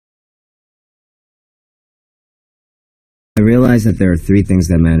I realized that there are three things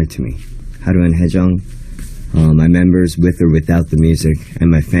that matter to me. Haru and Hyejung, my members with or without the music,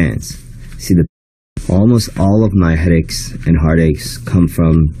 and my fans. See, almost all of my headaches and heartaches come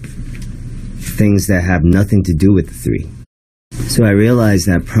from things that have nothing to do with the three. So I realized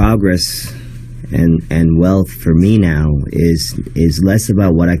that progress and wealth for me now is less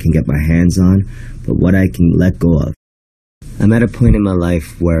about what I can get my hands on, but what I can let go of. I'm at a point in my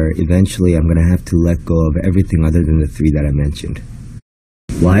life where eventually I'm going to have to let go of everything other than the three that I mentioned.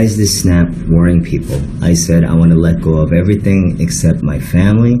 Why is this snap worrying people? I said I want to let go of everything except my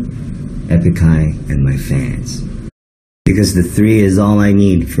family, Epik High, and my fans. Because the three is all I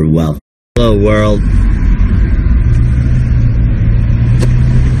need for wealth. Hello, world.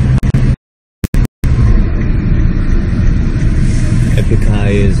 Epik High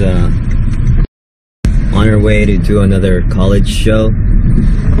is on her way to do another college show.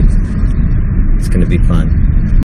 It's gonna be fun.